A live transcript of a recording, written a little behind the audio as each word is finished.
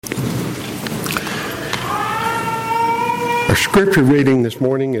Our scripture reading this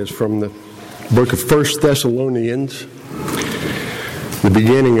morning is from the book of 1 Thessalonians, the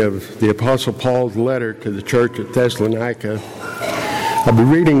beginning of the Apostle Paul's letter to the church at Thessalonica. I'll be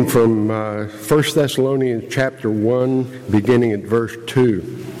reading from 1 Thessalonians chapter 1, beginning at verse 2.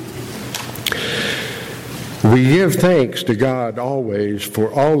 We give thanks to God always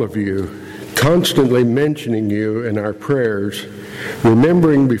for all of you, constantly mentioning you in our prayers,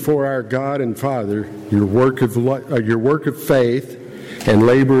 remembering before our God and Father your work of faith and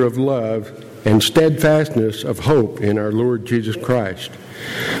labor of love and steadfastness of hope in our Lord Jesus Christ.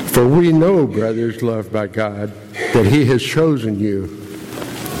 For we know, brothers loved by God, that He has chosen you.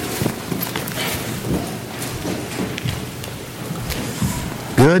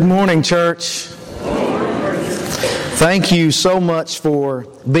 Good morning, church. Thank you so much for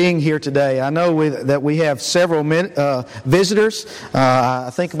being here today. I know that we have several visitors.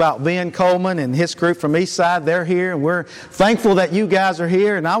 I think about Ben Coleman and his group from Eastside. They're here, and we're thankful that you guys are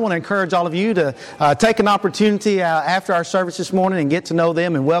here. And I want to encourage all of you to take an opportunity after our service this morning and get to know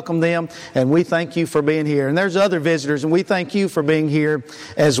them and welcome them. And we thank you for being here. And there's other visitors, and we thank you for being here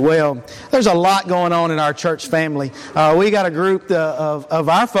as well. There's a lot going on in our church family. We got a group of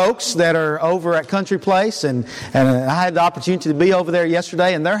our folks that are over at Country Place, and I had the opportunity to be over there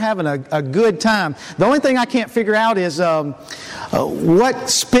yesterday, and they're having a good time. The only thing I can't figure out is what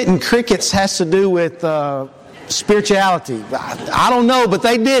spitting crickets has to do with spirituality. I don't know, but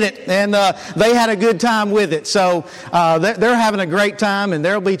they did it, and they had a good time with it. So they're having a great time, and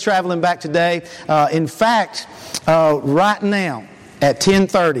they'll be traveling back today. In fact, right now, at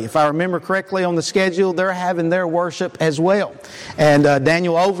 10:30, if I remember correctly on the schedule, they're having their worship as well. And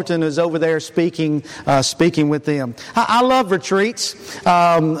Daniel Overton is over there speaking with them. I love retreats.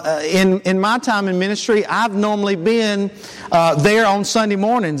 In my time in ministry, I've normally been there on Sunday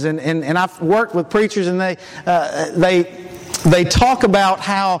mornings, and I've worked with preachers, and they talk about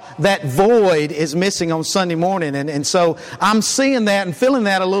how that void is missing on Sunday morning. And so I'm seeing that and feeling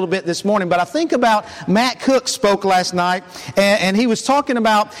that a little bit this morning. But I think about Matt Cook spoke last night, and he was talking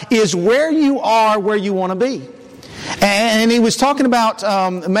about is where you are where you want to be. And he was talking about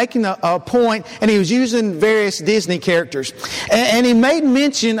making a point, and he was using various Disney characters. And he made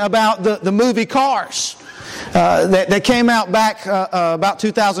mention about the movie Cars. That came out back about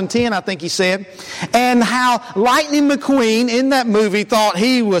 2010, I think he said, and how Lightning McQueen in that movie thought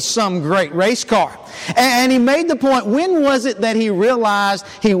he was some great race car. And he made the point, when was it that he realized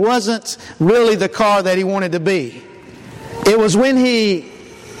he wasn't really the car that he wanted to be? It was when he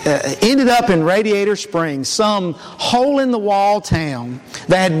ended up in Radiator Springs, some hole-in-the-wall town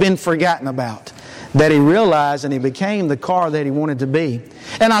that had been forgotten about, that he realized, and he became the car that he wanted to be.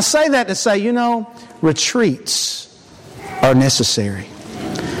 And I say that to say, retreats are necessary.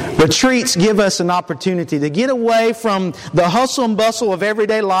 Retreats give us an opportunity to get away from the hustle and bustle of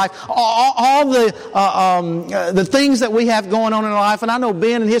everyday life, all the things that we have going on in life. And I know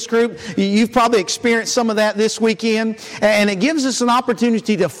Ben and his group, you've probably experienced some of that this weekend. And it gives us an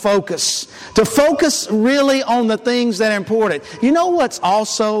opportunity to focus really on the things that are important. You know what's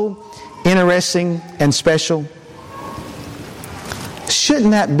also interesting and special?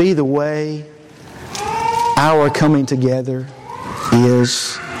 Shouldn't that be the way our coming together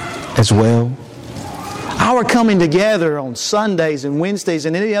is as well? Our coming together on Sundays and Wednesdays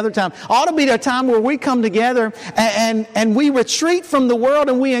and any other time ought to be a time where we come together and we retreat from the world,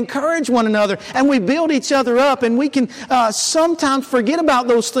 and we encourage one another, and we build each other up, and we can sometimes forget about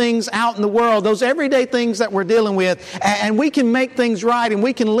those things out in the world, those everyday things that we're dealing with, and we can make things right, and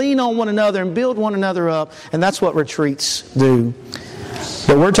we can lean on one another and build one another up. And that's what retreats do.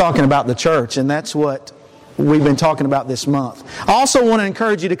 But we're talking about the church, and that's what we've been talking about this month. I also want to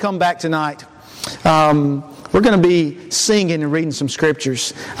encourage you to come back tonight. We're going to be singing and reading some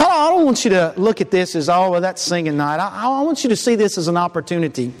scriptures. I don't want you to look at this as, that's singing night. I want you to see this as an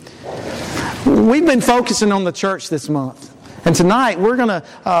opportunity. We've been focusing on the church this month. And tonight,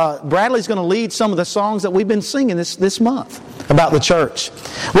 Bradley's going to lead some of the songs that we've been singing this month about the church.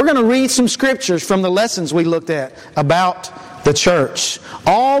 We're going to read some scriptures from the lessons we looked at about the church,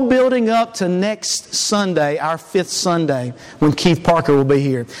 all building up to next Sunday, our 5th Sunday, when Keith Parker will be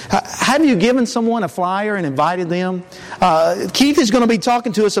here. Have you given someone a flyer and invited them? Keith is going to be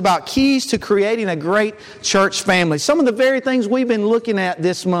talking to us about keys to creating a great church family. Some of the very things we've been looking at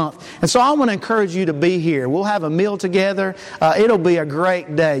this month. And so I want to encourage you to be here. We'll have a meal together. It'll be a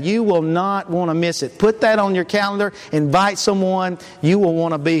great day. You will not want to miss it. Put that on your calendar. Invite someone. You will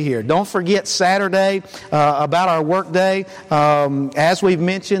want to be here. Don't forget Saturday about our work day. as we've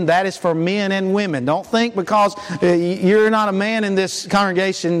mentioned, that is for men and women. Don't think because you're not a man in this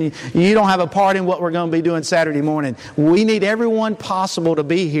congregation, you don't have a part in what we're going to be doing Saturday morning. We need everyone possible to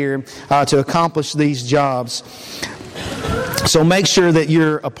be here to accomplish these jobs. So make sure that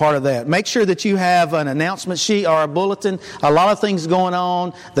you're a part of that. Make sure that you have an announcement sheet or a bulletin. A lot of things going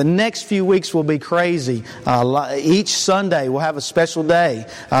on. The next few weeks will be crazy. Each Sunday we'll have a special day.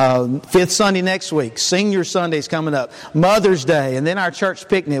 Fifth Sunday next week. Senior Sunday's coming up. Mother's Day. And then our church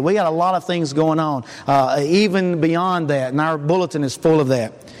picnic. We got a lot of things going on. Even beyond that. And our bulletin is full of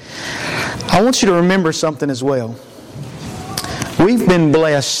that. I want you to remember something as well. We've been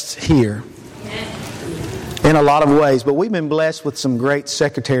blessed here in a lot of ways, but we've been blessed with some great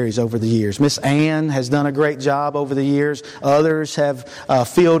secretaries over the years. Miss Ann has done a great job over the years. Others have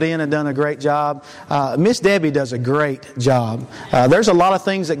filled in and done a great job. Miss Debbie does a great job. There's a lot of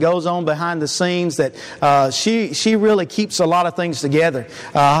things that goes on behind the scenes that she really keeps a lot of things together.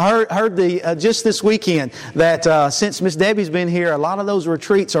 I heard just this weekend that since Miss Debbie's been here, a lot of those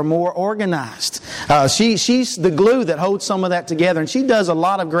retreats are more organized. She's the glue that holds some of that together, and she does a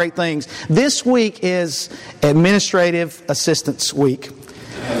lot of great things. This week is Administrative Assistance Week.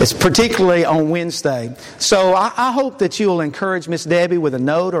 It's particularly on Wednesday. So I hope that you will encourage Miss Debbie with a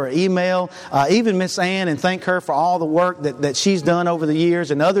note or an email, even Miss Ann, and thank her for all the work that she's done over the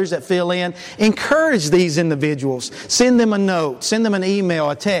years and others that fill in. Encourage these individuals. Send them a note. Send them an email,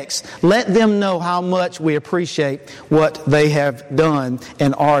 a text. Let them know how much we appreciate what they have done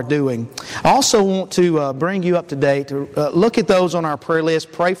and are doing. I also want to bring you up to date. Look at those on our prayer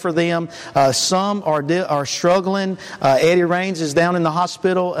list. Pray for them. Some are struggling. Eddie Raines is down in the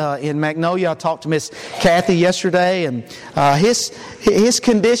hospital in Magnolia. I talked to Miss Kathy yesterday, and his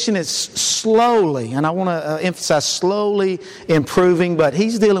condition is slowly, and I want to emphasize slowly improving, but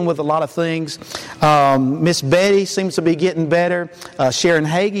he's dealing with a lot of things. Miss Betty seems to be getting better. Sharon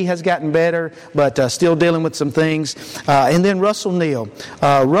Hagee has gotten better, but still dealing with some things. And then Russell Neal.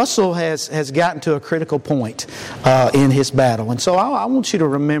 Russell has gotten to a critical point in his battle. And so I want you to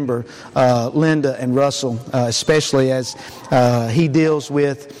remember Linda and Russell, especially as he deals with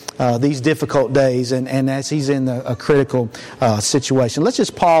these difficult days and as he's in a critical situation. Let's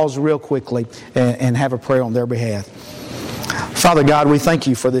just pause real quickly and have a prayer on their behalf. Father God, we thank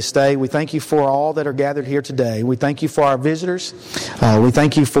you for this day. We thank you for all that are gathered here today. We thank you for our visitors. We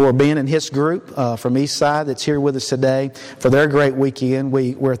thank you for Ben and his group from Eastside that's here with us today for their great weekend.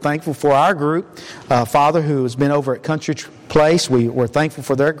 We're thankful for our group, Father, who has been over at Country Place. We're thankful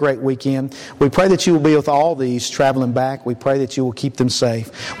for their great weekend. We pray that you will be with all these traveling back. We pray that you will keep them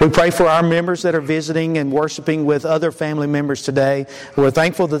safe. We pray for our members that are visiting and worshiping with other family members today. We're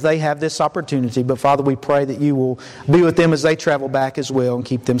thankful that they have this opportunity, but Father, we pray that you will be with them as they travel back as well and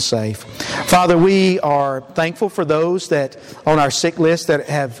keep them safe. Father, we are thankful for those that on our sick list that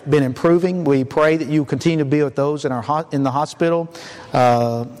have been improving. We pray that you continue to be with those in the hospital.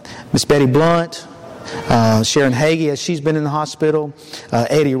 Miss Betty Blunt, Sharon Hagee as she's been in the hospital,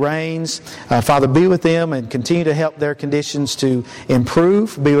 Eddie Raines. Father, be with them and continue to help their conditions to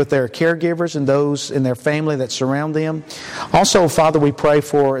improve. Be with their caregivers and those in their family that surround them. Also, Father, we pray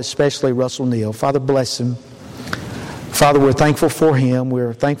for especially Russell Neal. Father, bless him. Father, we're thankful for him.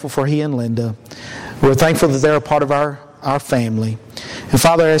 We're thankful for he and Linda. We're thankful that they're a part of our family. And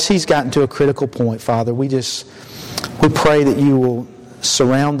Father, as he's gotten to a critical point, Father, we pray that you will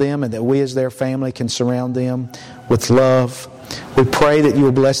surround them and that we as their family can surround them with love. We pray that you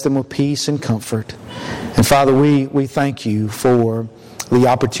will bless them with peace and comfort. And Father, we thank you for the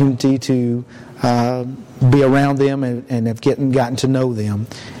opportunity to be around them and have gotten to know them.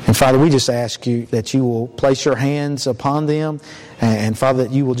 And Father, we just ask you that you will place your hands upon them, and Father,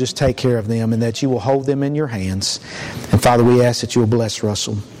 that you will just take care of them and that you will hold them in your hands. And Father, we ask that you will bless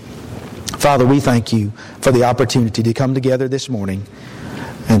Russell. Father, we thank you for the opportunity to come together this morning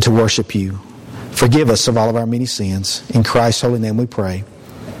and to worship you. Forgive us of all of our many sins. In Christ's holy name we pray.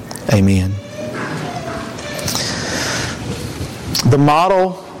 Amen. The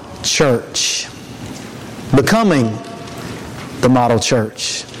model church. Becoming the model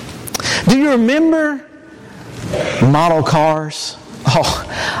church. Do you remember model cars? Oh,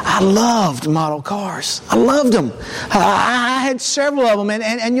 I loved model cars. I loved them. I had several of them.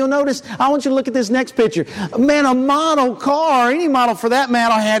 And you'll notice, I want you to look at this next picture. Man, a model car, any model for that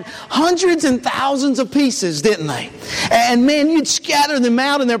matter, had hundreds and thousands of pieces, didn't they? And man, you'd scatter them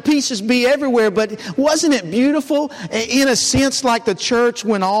out and their pieces be everywhere. But wasn't it beautiful, in a sense, like the church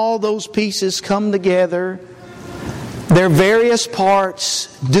when all those pieces come together? Their various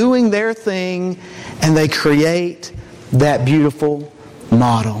parts doing their thing, and they create that beautiful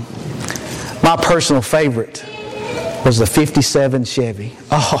model. My personal favorite was the 57 Chevy.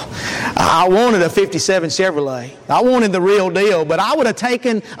 Oh, I wanted a 57 Chevrolet. I wanted the real deal, but I would have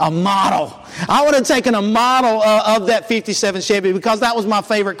taken a model. I would have taken a model of that 57 Chevy because that was my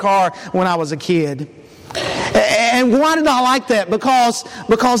favorite car when I was a kid. And why did I like that? Because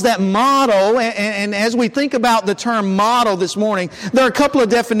that model, and as we think about the term model this morning, there are a couple of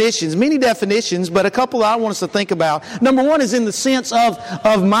definitions, many definitions, but a couple that I want us to think about. Number one is in the sense of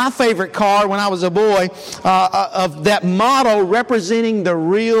my favorite car when I was a boy, of that model representing the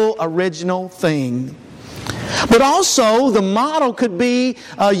real original thing. But also the model could be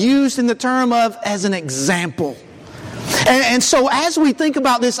used in the term of as an example. And so as we think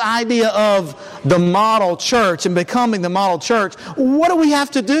about this idea of the model church and becoming the model church, what do we have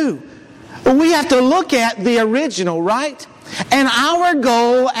to do? We have to look at the original, right? And our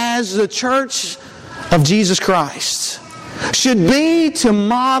goal as the church of Jesus Christ should be to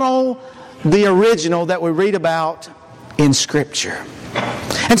model the original that we read about in Scripture.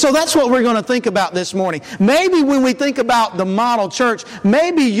 And so that's what we're going to think about this morning. Maybe when we think about the model church,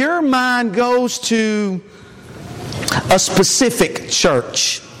 maybe your mind goes to a specific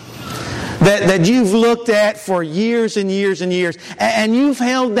church that you've looked at for years and years and years, and you've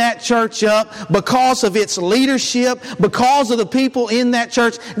held that church up because of its leadership, because of the people in that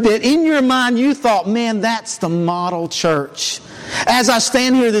church, that in your mind you thought, man, that's the model church. As I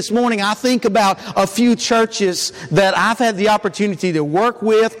stand here this morning, I think about a few churches that I've had the opportunity to work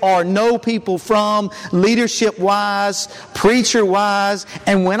with or know people from, leadership-wise, preacher-wise,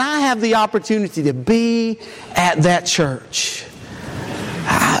 and when I have the opportunity to be at that church,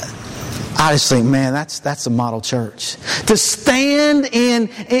 I just think, man, that's a model church. To stand in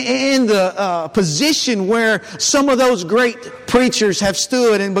the position where some of those great preachers have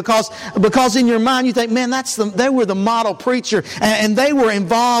stood, and because in your mind you think, man, they were the model preacher, and they were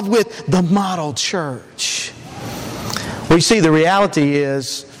involved with the model church. Well, you see, the reality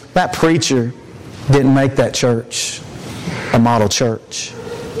is that preacher didn't make that church a model church.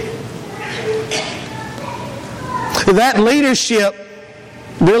 That leadership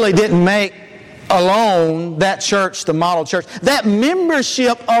really didn't make alone that church the model church. That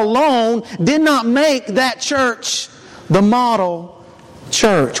membership alone did not make that church the model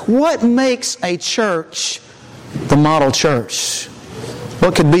church. What makes a church the model church?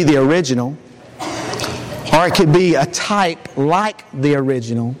 What could be the original, or it could be a type like the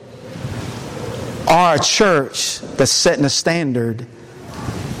original, or a church that's setting a standard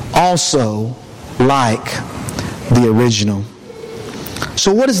also like the original.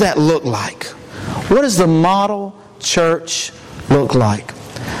 So what does that look like? What does the model church look like?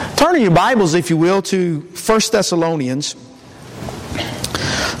 Turn in your Bibles, if you will, to 1 Thessalonians.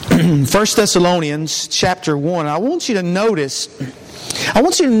 1 Thessalonians chapter 1. I want you to notice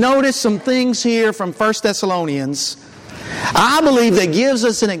some things here from 1 Thessalonians, I believe, that gives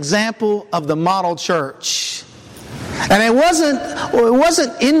us an example of the model church. And it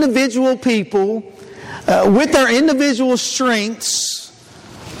wasn't individual people with their individual strengths,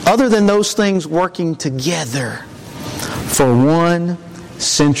 other than those things working together for one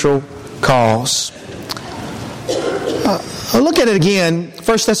central cause. Look at it again,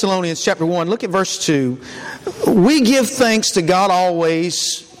 1 Thessalonians chapter 1. Look at verse 2. We give thanks to God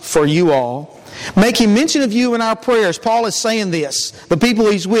always for you all, making mention of you in our prayers. Paul is saying this. The people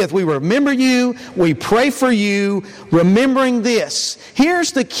he's with, we remember you, we pray for you, remembering this.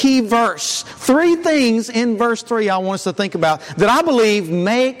 Here's the key verse. 3 things in verse 3 I want us to think about that I believe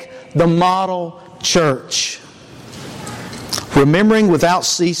make the model church. Remembering without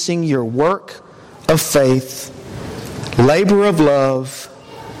ceasing your work of faith, labor of love,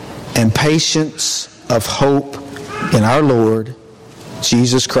 and patience of hope in our Lord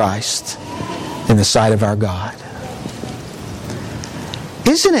Jesus Christ in the sight of our God.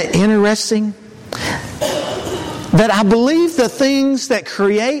 Isn't it interesting that I believe the things that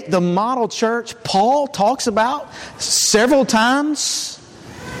create the model church Paul talks about several times?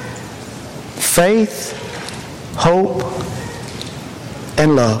 Faith, hope,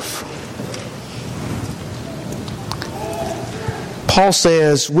 and love. Paul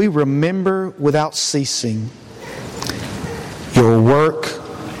says, we remember without ceasing your work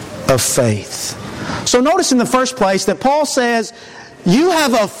of faith. So notice in the first place that Paul says, you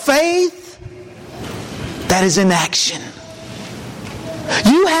have a faith that is in action.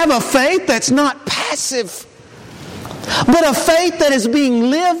 You have a faith that's not passive, but a faith that is being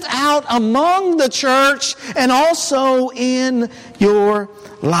lived out among the church and also in your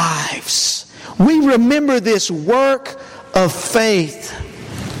lives. We remember this work of faith.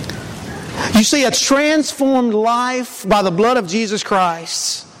 You see, a transformed life by the blood of Jesus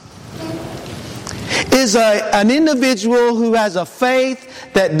Christ is an individual who has a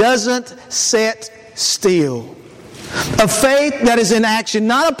faith that doesn't sit still. A faith that is in action,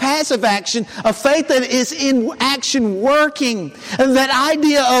 not a passive action, a faith that is in action, working. And that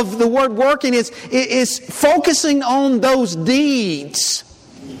idea of the word working is focusing on those deeds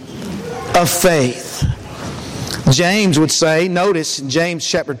of faith. James would say, notice in James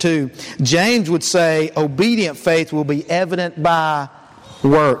chapter 2, James would say obedient faith will be evident by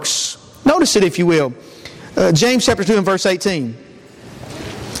works. Notice it if you will. James chapter 2 and verse 18.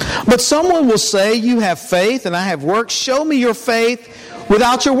 But someone will say, you have faith and I have works. Show me your faith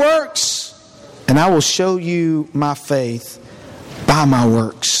without your works, and I will show you my faith by my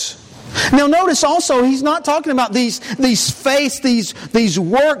works. Now notice also, he's not talking about these faiths, these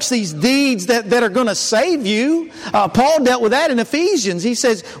works, these deeds that are going to save you. Paul dealt with that in Ephesians. He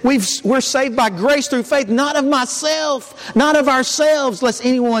says, we're saved by grace through faith, not of myself, not of ourselves, lest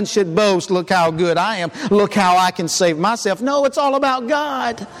anyone should boast. Look how good I am. Look how I can save myself. No, it's all about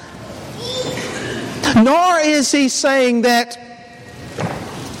God. Nor is he saying that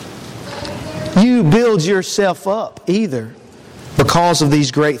you build yourself up either, because of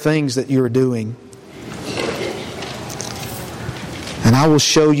these great things that you are doing. And I will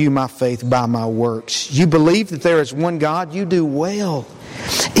show you my faith by my works. You believe that there is one God, you do well.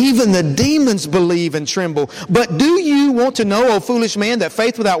 Even the demons believe and tremble. But do you want to know, O foolish man, that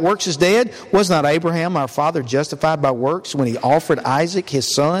faith without works is dead? Was not Abraham our father justified by works when he offered Isaac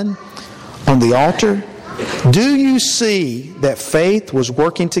his son on the altar? Do you see that faith was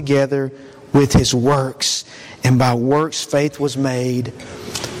working together with his works? And by works, faith was made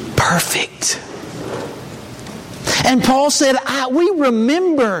perfect. And Paul said, we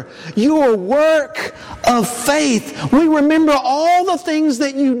remember your work of faith. We remember all the things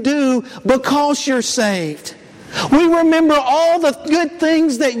that you do because you're saved. We remember all the good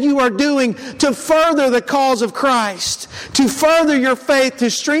things that you are doing to further the cause of Christ, to further your faith,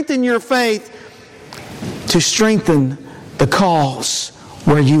 to strengthen your faith, to strengthen the cause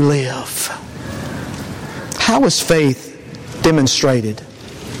where you live. How is faith demonstrated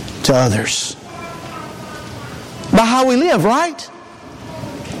to others? By how we live, right?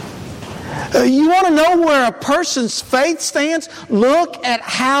 You want to know where a person's faith stands? Look at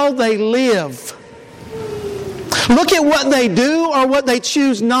how they live. Look at what they do or what they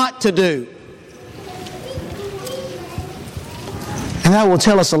choose not to do. And that will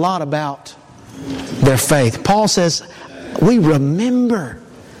tell us a lot about their faith. Paul says, we remember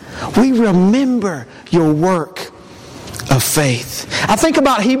your work of faith. I think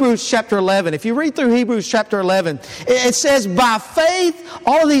about Hebrews chapter 11. If you read through Hebrews chapter 11, it says, by faith,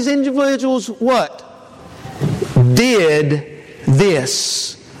 all of these individuals, what? Did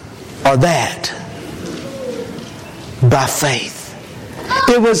this or that. By faith.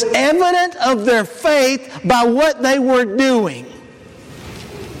 It was evident of their faith by what they were doing.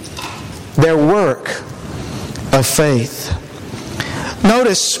 Their work of faith.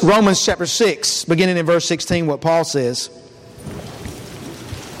 Notice Romans chapter 6, beginning in verse 16, what Paul says.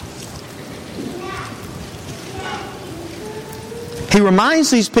 He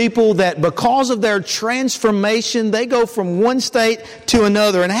reminds these people that because of their transformation, they go from one state to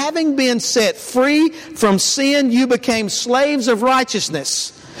another. And having been set free from sin, you became slaves of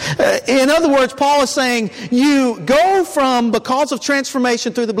righteousness. In other words, Paul is saying you go from, because of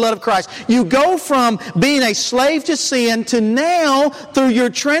transformation through the blood of Christ, you go from being a slave to sin to now, through your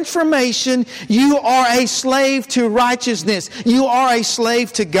transformation, you are a slave to righteousness. You are a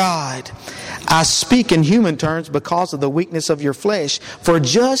slave to God. I speak in human terms because of the weakness of your flesh. For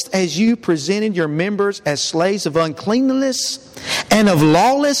just as you presented your members as slaves of uncleanness and of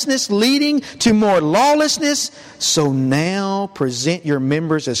lawlessness leading to more lawlessness, so now present your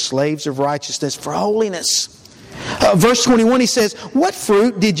members as slaves of righteousness for holiness. Verse 21, he says, what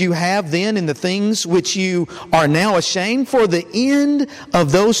fruit did you have then in the things which you are now ashamed? For the end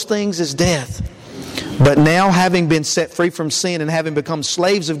of those things is death. But now, having been set free from sin and having become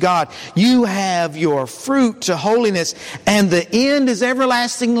slaves of God, you have your fruit to holiness, and the end is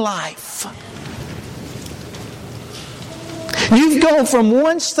everlasting life. You've gone from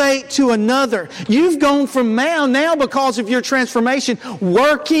one state to another. You've gone from now because of your transformation,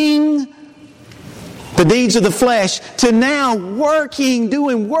 working the deeds of the flesh, to now working,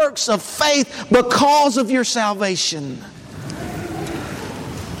 doing works of faith because of your salvation.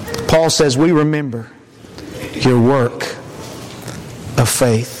 Paul says, we remember your work of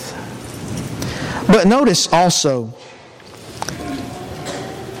faith. But notice also,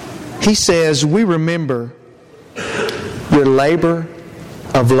 he says, we remember your labor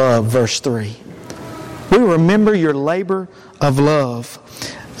of love, verse 3. We remember your labor of love.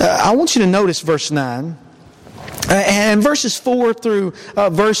 I want you to notice verse 9. And verses 4 through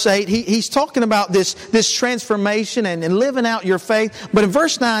verse 8, he's talking about this transformation and living out your faith. But in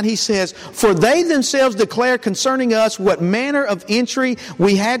verse 9 he says, "For they themselves declare concerning us what manner of entry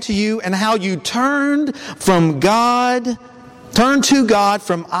we had to you, and how you turned to God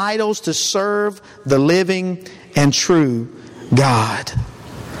from idols to serve the living and true God."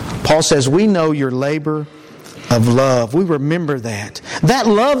 Paul says, we know your labor of love. We remember that. That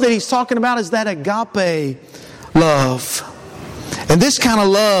love that he's talking about is that agape love. And this kind of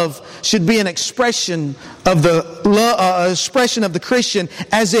love should be an expression of the Christian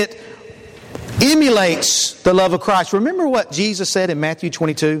as it emulates the love of Christ. Remember what Jesus said in Matthew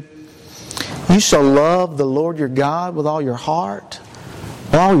 22? You shall love the Lord your God with all your heart,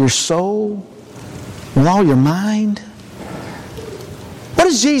 with all your soul, with all your mind. What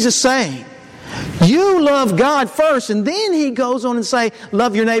is Jesus saying? You love God first, and then he goes on and say,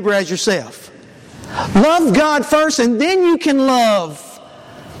 love your neighbor as yourself. Love God first, and then you can love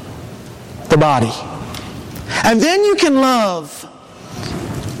the body. And then you can love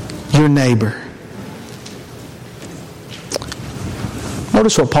your neighbor.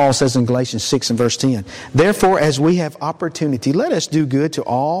 Notice what Paul says in Galatians 6 and verse 10. Therefore, as we have opportunity, let us do good to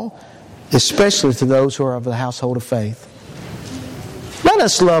all, especially to those who are of the household of faith. Let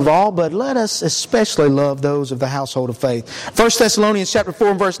us love all, but let us especially love those of the household of faith. 1 Thessalonians chapter 4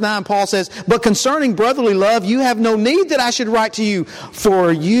 and verse 9, Paul says, but concerning brotherly love, you have no need that I should write to you,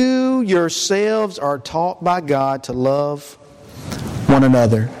 for you yourselves are taught by God to love one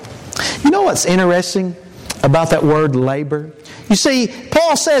another. You know what's interesting about that word labor? You see,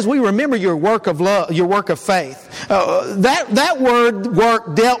 Paul says we remember your work of love, your work of faith. That word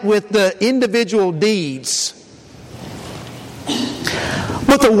work dealt with the individual deeds.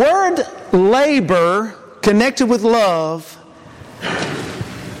 But the word labor connected with love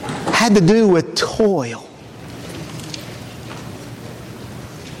had to do with toil.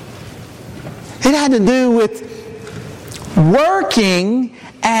 It had to do with working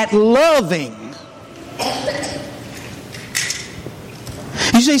at loving.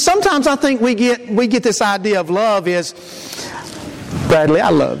 You see, sometimes I think we get this idea of love is, Bradley, I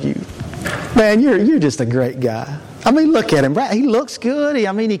love you. Man, you're just a great guy. I mean, look at him, Brad. He looks good.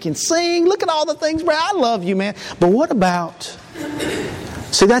 He can sing. Look at all the things, Brad. I love you, man. But what about...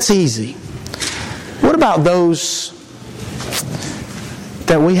 See, that's easy. What about those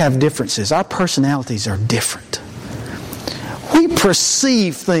that we have differences? Our personalities are different. We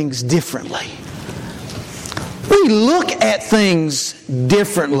perceive things differently. We look at things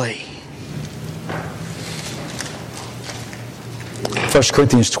differently. 1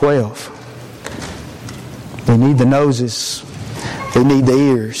 Corinthians 12. We need the noses. We need the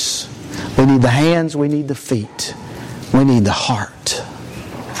ears. We need the hands. We need the feet. We need the heart.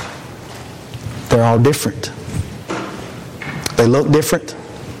 They're all different. They look different.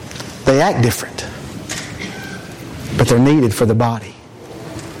 They act different. But they're needed for the body.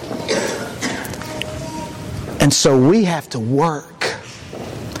 And so we have to work.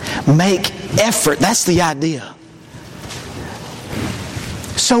 Make effort. That's the idea.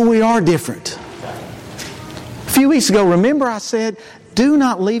 So we are different. A few weeks ago, remember I said, do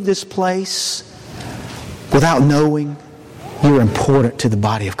not leave this place without knowing you're important to the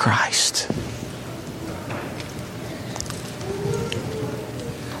body of Christ.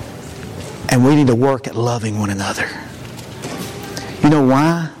 And we need to work at loving one another. You know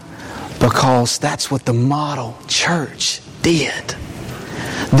why? Because that's what the model church did.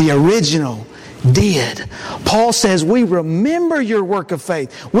 The original did. Paul says, we remember your work of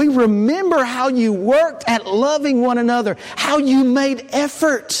faith. We remember how you worked at loving one another, how you made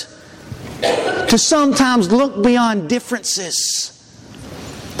effort to sometimes look beyond differences.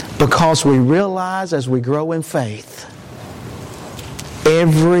 Because we realize as we grow in faith,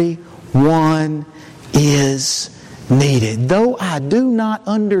 everyone is needed. Though I do not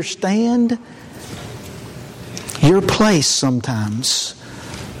understand your place sometimes,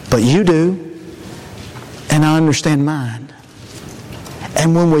 but you do. And I understand mine.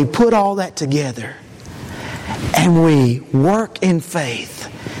 And when we put all that together and we work in faith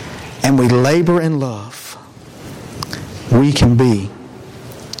and we labor in love, we can be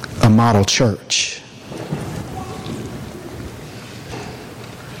a model church.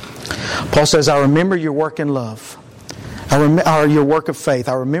 Paul says, I remember your work in love. Your work of faith.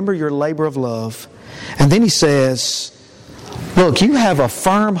 I remember your labor of love. And then he says, look, you have a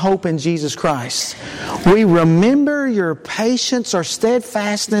firm hope in Jesus Christ. We remember your patience or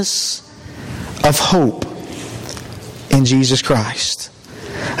steadfastness of hope in Jesus Christ.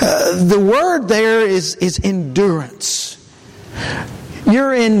 The word there is endurance.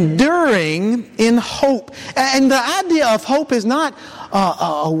 You're enduring in hope. And the idea of hope is not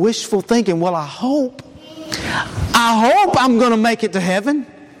a wishful thinking. Well, I hope I'm going to make it to heaven.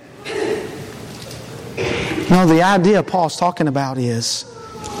 No, the idea Paul's talking about is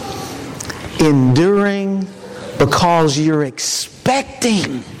enduring because you're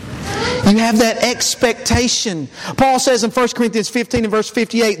expecting. You have that expectation. Paul says in 1 Corinthians 15 and verse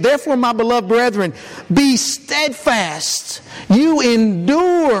 58, "Therefore, my beloved brethren, be steadfast. You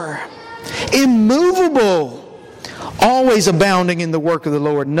endure, immovable, always abounding in the work of the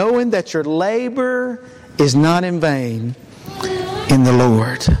Lord, knowing that your labor is not in vain in the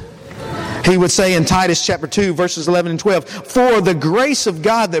Lord." He would say in Titus chapter 2, verses 11 and 12, "For the grace of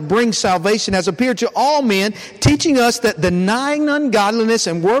God that brings salvation has appeared to all men, teaching us that denying ungodliness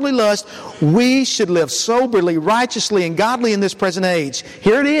and worldly lust, we should live soberly, righteously, and godly in this present age."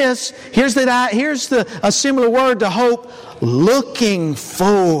 Here it is. Here's a similar word to hope. "Looking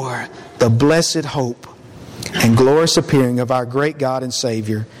for the blessed hope and glorious appearing of our great God and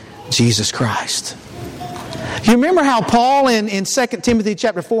Savior, Jesus Christ." You remember how Paul in 2 Timothy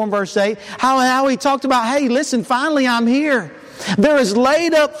chapter 4 and verse 8, how he talked about, hey, listen, finally I'm here. "There is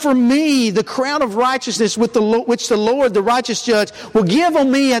laid up for me the crown of righteousness which the Lord, the righteous judge, will give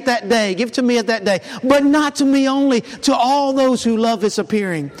on me at that day, give to me at that day. But not to me only, to all those who love His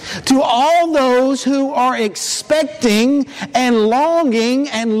appearing." To all those who are expecting and longing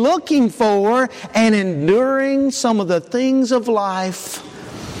and looking for and enduring some of the things of life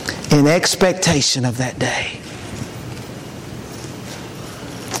in expectation of that day.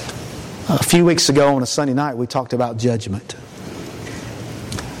 A few weeks ago on a Sunday night, we talked about judgment.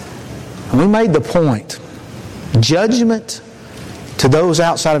 And we made the point, judgment to those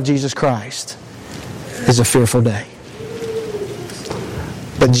outside of Jesus Christ is a fearful day.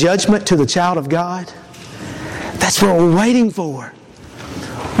 But judgment to the child of God, that's what we're waiting for.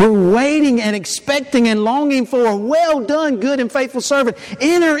 We're waiting and expecting and longing for, "Well done, good and faithful servant.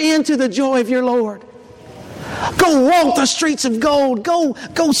 Enter into the joy of your Lord." Go walk the streets of gold. Go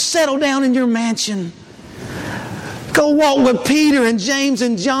settle down in your mansion. Go walk with Peter and James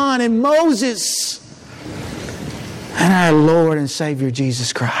and John and Moses and our Lord and Savior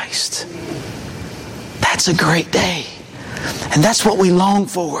Jesus Christ. That's a great day. And that's what we long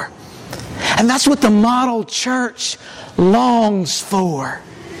for. And that's what the model church longs for.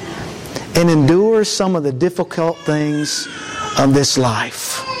 And endures some of the difficult things of this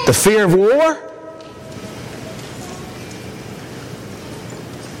life. The fear of war.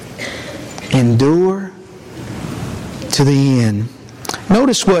 Endure to the end.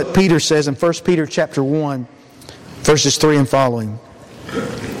 Notice what Peter says in 1 Peter chapter 1, verses 3 and following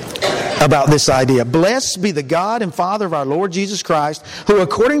about this idea. "Blessed be the God and Father of our Lord Jesus Christ, who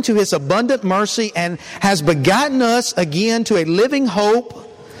according to His abundant mercy and has begotten us again to a living hope."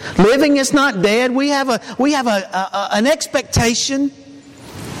 Living is not dead. We have an expectation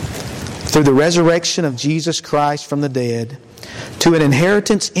through the resurrection of Jesus Christ from the dead, to an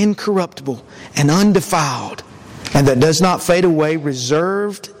inheritance incorruptible and undefiled, and that does not fade away,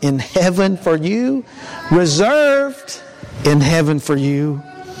 reserved in heaven for you, reserved in heaven for you,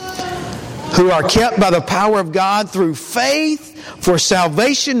 who are kept by the power of God through faith for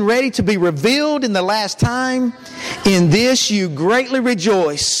salvation ready to be revealed in the last time. In this you greatly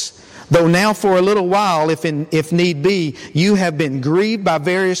rejoice, though now for a little while, if need be, you have been grieved by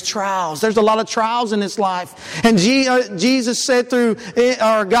various trials. There's a lot of trials in this life. And Jesus said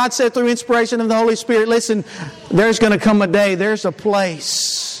God said through inspiration of the Holy Spirit, listen, there's going to come a day, there's a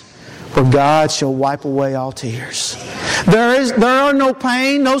place where God shall wipe away all tears. There are no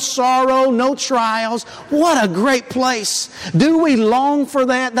pain, no sorrow, no trials. What a great place. Do we long for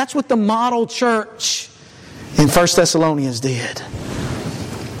that? That's what the model church in 1 Thessalonians did.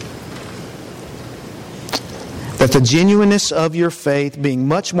 "That the genuineness of your faith, being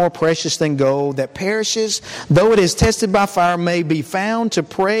much more precious than gold that perishes, though it is tested by fire, may be found to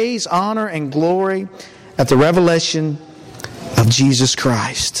praise, honor, and glory at the revelation of Jesus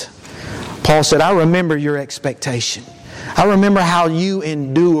Christ." Paul said, "I remember your expectation. I remember how you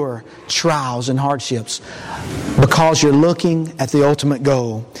endure trials and hardships because you're looking at the ultimate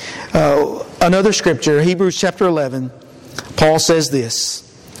goal." Another scripture, Hebrews chapter 11, Paul says this,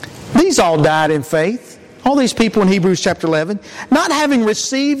 "These all died in faith." All these people in Hebrews chapter 11, "not having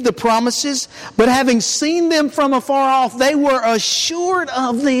received the promises, but having seen them from afar off, they were assured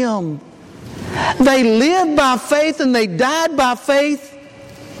of them." They lived by faith and they died by faith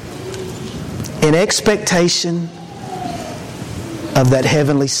in expectation of that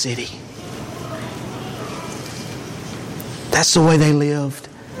heavenly city. That's the way they lived.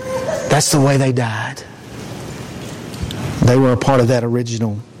 That's the way they died. They were a part of that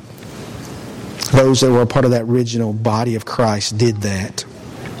original. Those that were a part of that original body of Christ did that.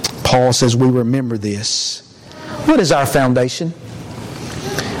 Paul says we remember this. What is our foundation?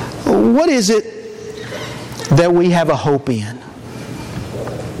 What is it that we have a hope in?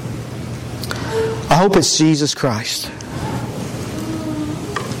 I hope it's Jesus Christ.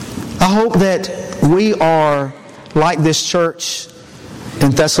 I hope that we are like this church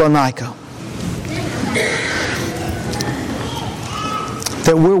in Thessalonica.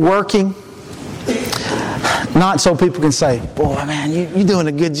 That we're working not so people can say, boy, man, you're doing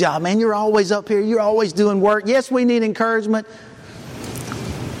a good job, man. You're always up here. You're always doing work. Yes, we need encouragement.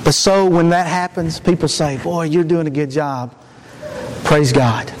 But so when that happens, people say, boy, you're doing a good job. Praise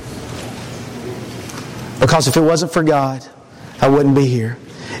God. Because if it wasn't for God, I wouldn't be here.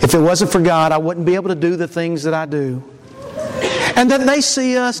 If it wasn't for God, I wouldn't be able to do the things that I do. And that they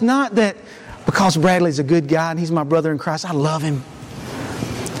see us, not that because Bradley's a good guy and he's my brother in Christ, I love him.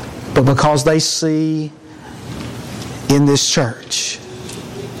 But because they see in this church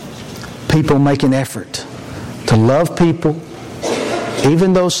people make an effort to love people,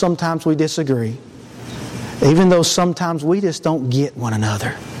 even though sometimes we disagree, even though sometimes we just don't get one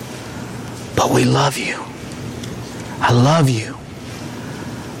another. But we love you. I love you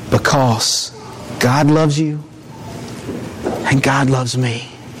because God loves you and God loves me.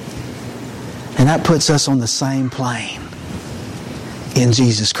 And that puts us on the same plane in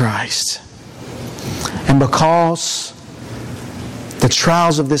Jesus Christ. And because the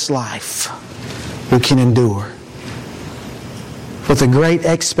trials of this life we can endure with a great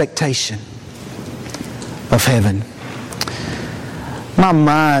expectation of heaven. My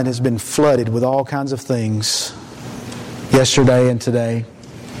mind has been flooded with all kinds of things yesterday and today.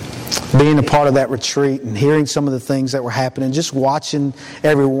 Being a part of that retreat and hearing some of the things that were happening, just watching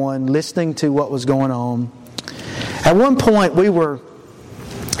everyone, listening to what was going on. At one point we were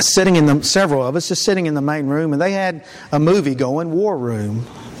several of us just sitting in the main room, and they had a movie going, War Room.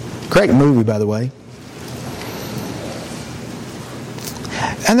 Great movie, by the way.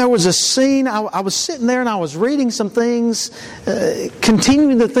 And there was a scene, I was sitting there and I was reading some things,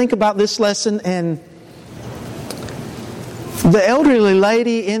 continuing to think about this lesson, and the elderly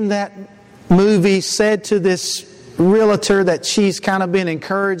lady in that movie said to this realtor that she's kind of been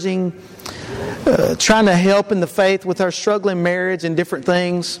encouraging, trying to help in the faith with her struggling marriage and different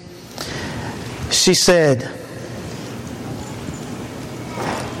things. She said,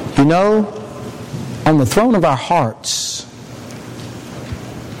 you know, on the throne of our hearts,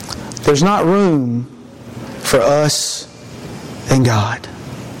 there's not room for us and God.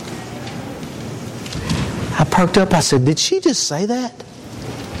 I perked up. I said, did she just say that?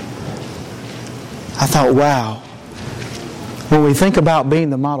 I thought, wow. When we think about being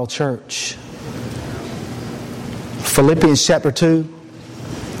the model church, Philippians chapter 2,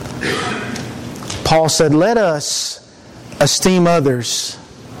 Paul said, let us esteem others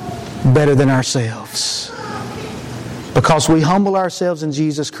better than ourselves. Because we humble ourselves in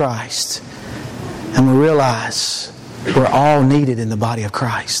Jesus Christ and we realize we're all needed in the body of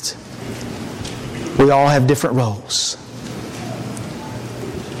Christ. We all have different roles.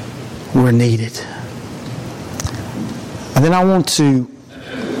 We're needed. And then I want to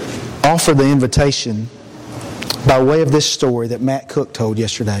offer the invitation by way of this story that Matt Cook told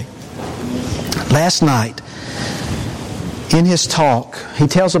yesterday. Last night, in his talk, he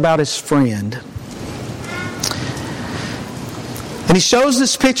tells about his friend. And he shows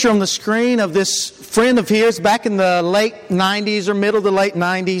this picture on the screen of this friend of his back in the late 90s or middle to late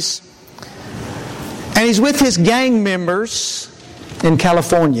 90s. And he's with his gang members in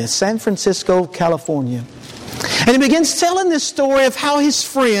California, San Francisco, California. And he begins telling this story of how his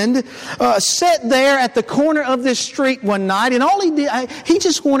friend sat there at the corner of this street one night, and all he did, he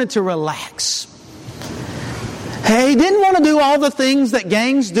just wanted to relax. He didn't want to do all the things that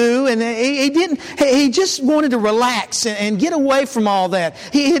gangs do, and he just wanted to relax and get away from all that.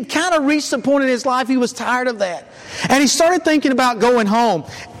 He had kind of reached a point in his life he was tired of that. And he started thinking about going home.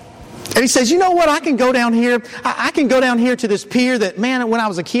 And he says, you know what, I can go down here. I can go down here to this pier that, man, when I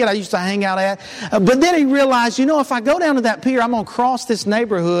was a kid, I used to hang out at. But then he realized, you know, if I go down to that pier, I'm going to cross this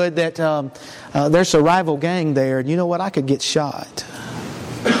neighborhood that there's a rival gang there. And you know what, I could get shot.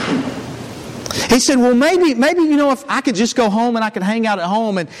 He said, well, maybe, you know, if I could just go home and I could hang out at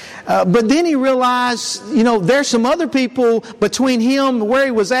home. And but then he realized, you know, there's some other people between him, where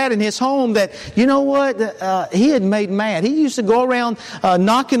he was at in his home, that, you know what, he had made mad. He used to go around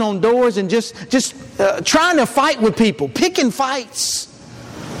knocking on doors and just trying to fight with people, picking fights.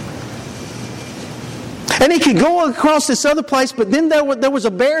 And he could go across this other place, but then there was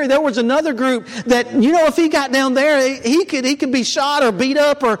a barrier. There was another group that, if he got down there, he could be shot or beat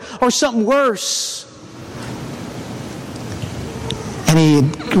up or something worse. And he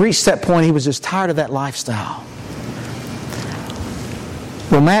had reached that point, he was just tired of that lifestyle.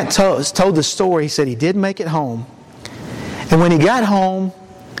 Well, Matt told the story. He said he did make it home. And when he got home,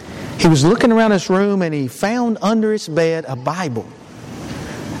 he was looking around his room and he found under his bed a Bible.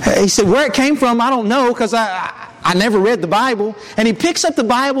 He said, where it came from, I don't know, because I never read the Bible. And he picks up the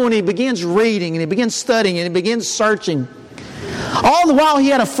Bible and he begins reading and he begins studying and he begins searching. All the while he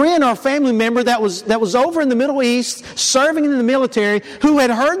had a friend or a family member that was over in the Middle East serving in the military who had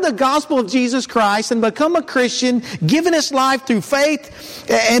heard the gospel of Jesus Christ and become a Christian, given his life through faith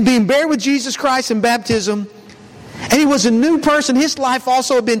and being buried with Jesus Christ in baptism. And he was a new person. His life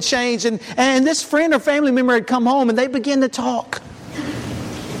also had been changed. And this friend or family member had come home and they began to talk.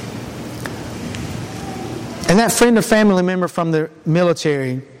 And that friend or family member from the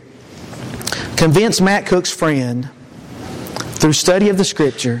military convinced Matt Cook's friend, through study of the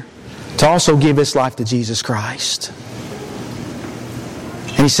Scripture, to also give his life to Jesus Christ.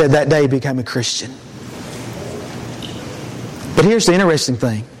 And he said that day he became a Christian. But here's the interesting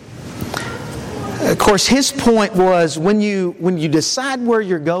thing. Of course, his point was when you decide where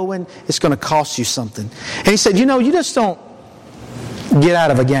you're going, it's going to cost you something. And he said, you just don't get out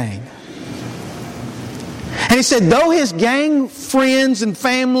of a gang. And he said, though his gang friends and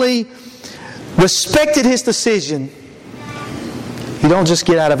family respected his decision, you don't just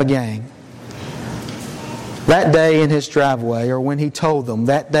get out of a gang. That day in his driveway, or when he told them,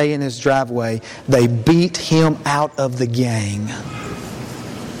 that day in his driveway, they beat him out of the gang.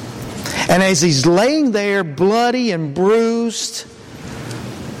 And as he's laying there bloody and bruised,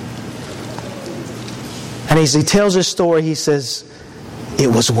 and as he tells his story, he says, it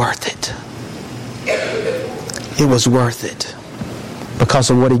was worth it. It was worth it because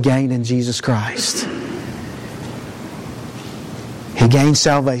of what he gained in Jesus Christ. He gained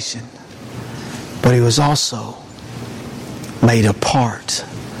salvation, but he was also made a part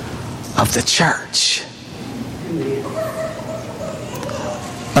of the church.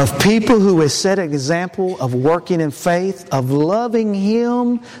 Of people who has set an example of working in faith, of loving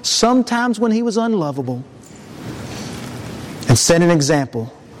Him sometimes when He was unlovable, and set an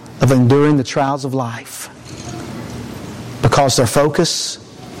example of enduring the trials of life because their focus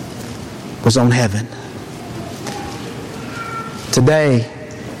was on heaven. Today,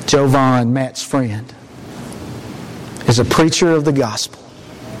 Joe Vaughn, Matt's friend, is a preacher of the gospel,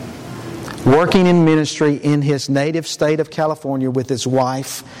 working in ministry in his native state of California with his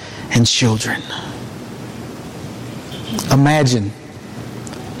wife and children. Imagine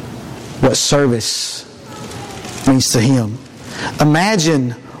what service means to him.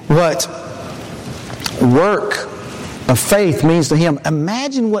 Imagine what work of faith means to him.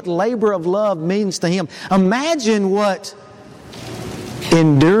 Imagine what labor of love means to him. Imagine what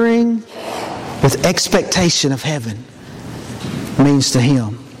enduring with expectation of heaven means to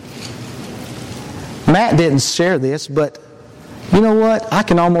him. Matt didn't share this, but you know what? I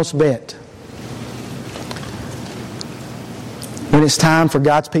can almost bet when it's time for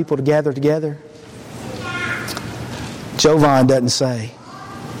God's people to gather together, Joe Vaughn doesn't say,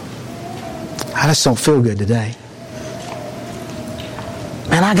 I just don't feel good today.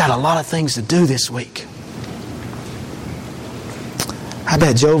 Man, I got a lot of things to do this week. I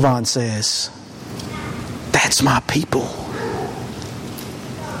bet Joe Vaughn says, that's my people.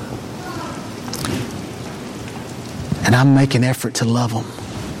 And I'm making effort to love them.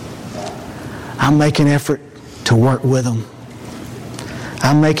 I'm making effort to work with them.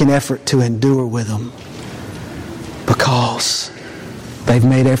 I'm making effort to endure with them because they've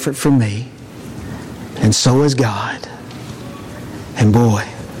made effort for me, and so has God. And boy,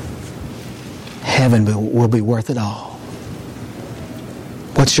 heaven will be worth it all.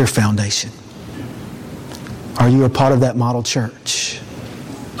 What's your foundation? Are you a part of that model church?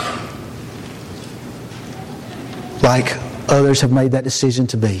 Like others have made that decision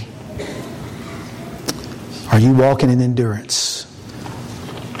to be. Are you walking in endurance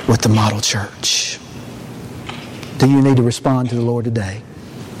with the model church? Do you need to respond to the Lord today?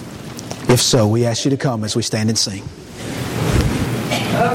 If so, we ask you to come as we stand and sing.